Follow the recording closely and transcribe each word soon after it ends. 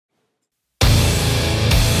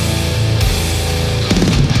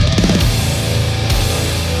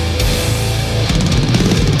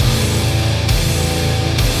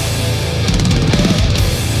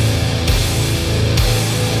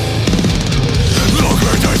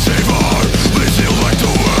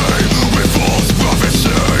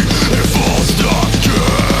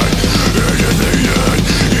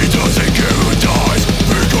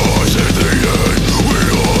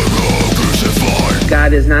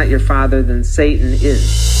not your father, then Satan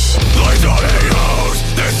is. Lights on heroes,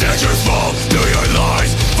 the statues fall to your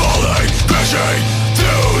lies, falling, crashing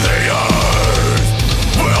to the earth.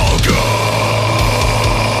 Welcome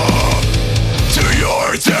to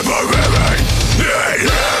your temporary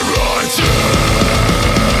inheritance.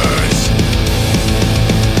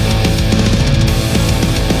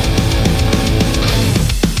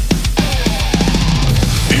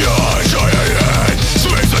 Your giant head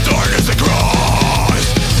sweeps the darkness across.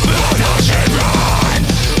 Let the shade run,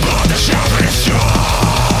 but the shepherd is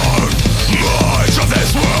strong. Much of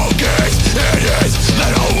this world gets it is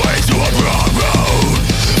led away to a broad road,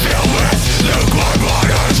 filled with lukewarm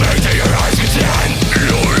water, drink to your heart's content.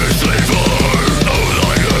 You're a slaver,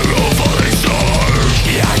 like a falling star.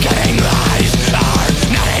 Your cutting lies are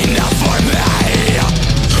not enough for me.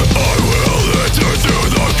 I will enter through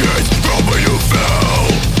the gates from where you fell.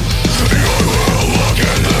 You will walk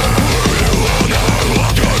in there where you will never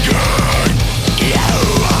walk again. You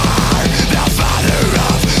are the father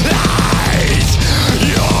of lies.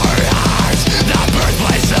 Your heart, the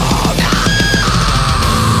birthplace of hell.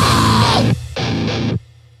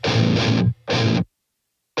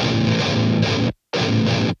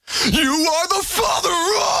 You